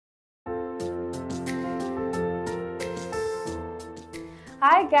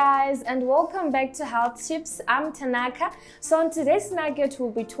Hi guys, and welcome back to Health Tips. I'm Tanaka. So in today's nugget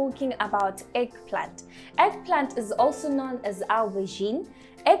we'll be talking about eggplant. Eggplant is also known as aubergine.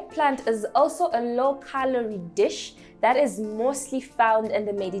 Eggplant is also a low-calorie dish that is mostly found in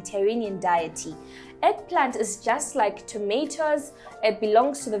the Mediterranean diet. Eggplant is just like tomatoes. It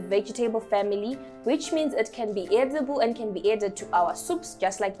belongs to the vegetable family, which means it can be edible and can be added to our soups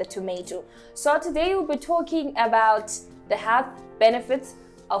just like the tomato. So today we'll be talking about the health benefits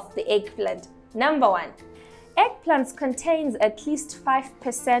of the eggplant. Number 1. Eggplants contains at least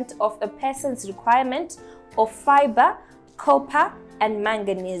 5% of a person's requirement of fiber, copper, and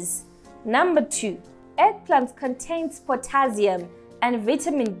manganese. Number 2. Eggplants contains potassium and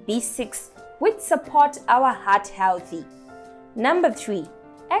vitamin B6, which support our heart health. Number 3.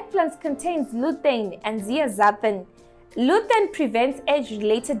 Eggplants contains lutein and zeaxanthin. Lutein prevents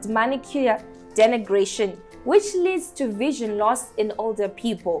age-related macular degeneration, which leads to vision loss in older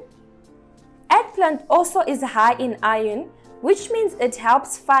people. Eggplant also is high in iron, which means it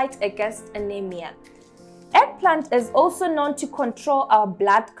helps fight against anemia. Eggplant is also known to control our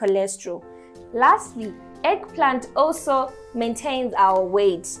blood cholesterol. Lastly, eggplant also maintains our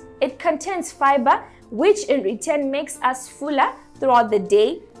weight. It contains fiber, which in return makes us fuller throughout the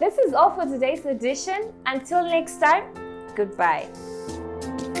day. This is all for today's edition. Until next time, goodbye.